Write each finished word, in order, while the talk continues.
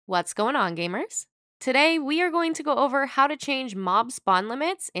What's going on, gamers? Today, we are going to go over how to change mob spawn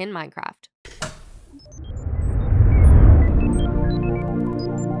limits in Minecraft.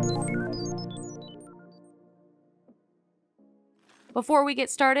 Before we get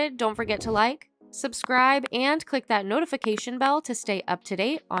started, don't forget to like, subscribe, and click that notification bell to stay up to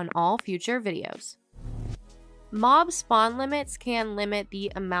date on all future videos. Mob spawn limits can limit the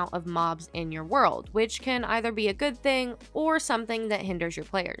amount of mobs in your world, which can either be a good thing or something that hinders your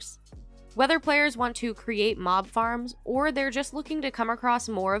players. Whether players want to create mob farms or they're just looking to come across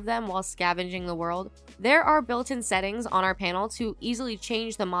more of them while scavenging the world, there are built-in settings on our panel to easily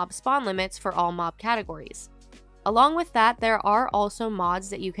change the mob spawn limits for all mob categories. Along with that, there are also mods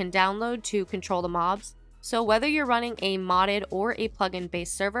that you can download to control the mobs, so whether you're running a modded or a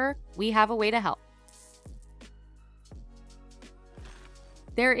plugin-based server, we have a way to help.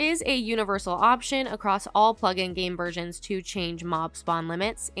 There is a universal option across all plugin game versions to change mob spawn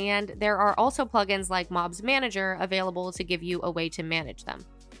limits, and there are also plugins like Mobs Manager available to give you a way to manage them.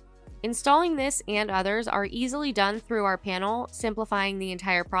 Installing this and others are easily done through our panel, simplifying the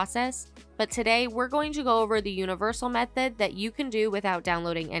entire process, but today we're going to go over the universal method that you can do without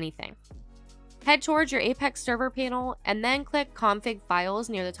downloading anything. Head towards your Apex server panel and then click Config Files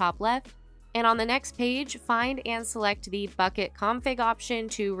near the top left, and on the next page, find and select the Bukkit config option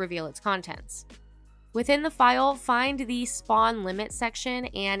to reveal its contents. Within the file, find the spawn limit section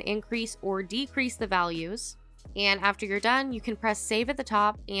and increase or decrease the values. And after you're done, you can press save at the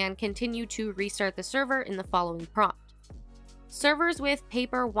top and continue to restart the server in the following prompt. Servers with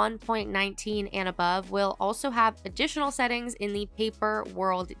paper 1.19 and above will also have additional settings in the paper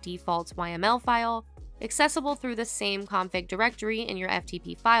world defaults YML file, accessible through the same config directory in your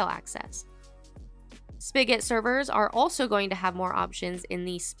FTP file access. Spigot servers are also going to have more options in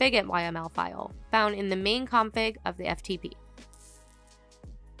the Spigot YML file, found in the main config of the FTP.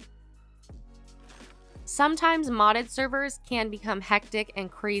 Sometimes modded servers can become hectic and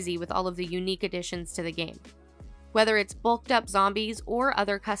crazy with all of the unique additions to the game. Whether it's bulked up zombies or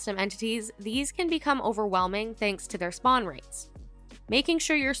other custom entities, these can become overwhelming thanks to their spawn rates. Making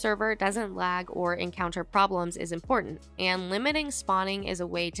sure your server doesn't lag or encounter problems is important, and limiting spawning is a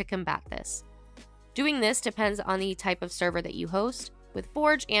way to combat this. Doing this depends on the type of server that you host, with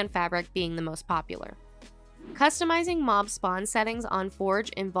Forge and Fabric being the most popular. Customizing mob spawn settings on Forge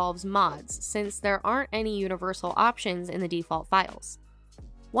involves mods, since there aren't any universal options in the default files.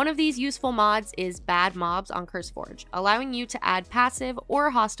 One of these useful mods is Bad Mobs on CurseForge, allowing you to add passive or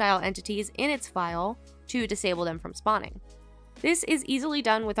hostile entities in its file to disable them from spawning. This is easily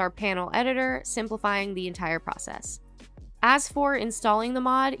done with our panel editor, simplifying the entire process. As for installing the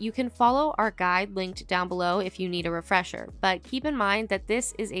mod, you can follow our guide linked down below if you need a refresher, but keep in mind that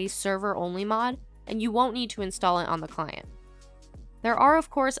this is a server-only mod, and you won't need to install it on the client. There are of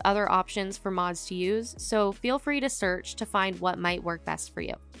course other options for mods to use, so feel free to search to find what might work best for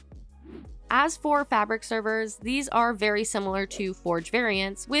you. As for Fabric servers, these are very similar to Forge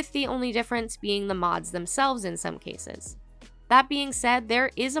variants, with the only difference being the mods themselves in some cases. That being said, there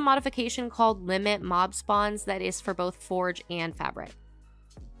is a modification called Limit Mob Spawns that is for both Forge and Fabric.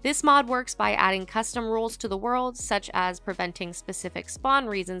 This mod works by adding custom rules to the world, such as preventing specific spawn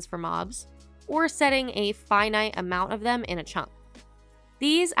reasons for mobs, or setting a finite amount of them in a chunk.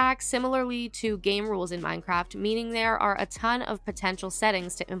 These act similarly to game rules in Minecraft, meaning there are a ton of potential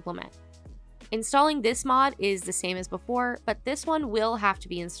settings to implement. Installing this mod is the same as before, but this one will have to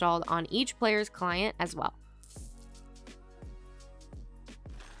be installed on each player's client as well.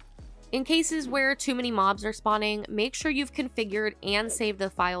 In cases where too many mobs are spawning, make sure you've configured and saved the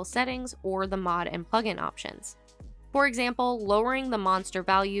file settings or the mod and plugin options. For example, lowering the monster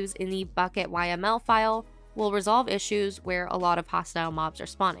values in the Bukkit YML file will resolve issues where a lot of hostile mobs are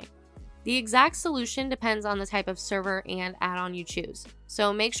spawning. The exact solution depends on the type of server and add-on you choose,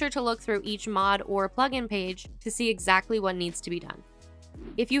 so make sure to look through each mod or plugin page to see exactly what needs to be done.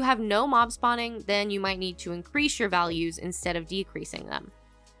 If you have no mob spawning, then you might need to increase your values instead of decreasing them.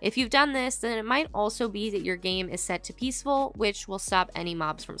 If you've done this, then it might also be that your game is set to peaceful, which will stop any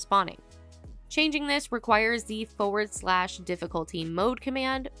mobs from spawning. Changing this requires the /difficulty mode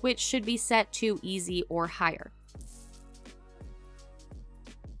command, which should be set to easy or higher.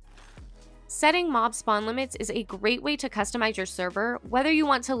 Setting mob spawn limits is a great way to customize your server, whether you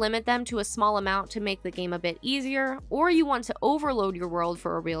want to limit them to a small amount to make the game a bit easier, or you want to overload your world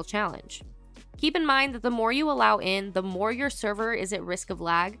for a real challenge. Keep in mind that the more you allow in, the more your server is at risk of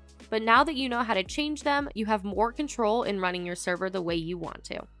lag, but now that you know how to change them, you have more control in running your server the way you want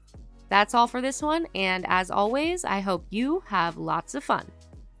to. That's all for this one, and as always, I hope you have lots of fun.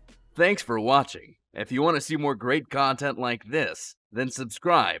 Thanks for watching. If you want to see more great content like this, then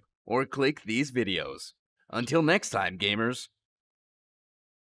subscribe or click these videos. Until next time, gamers.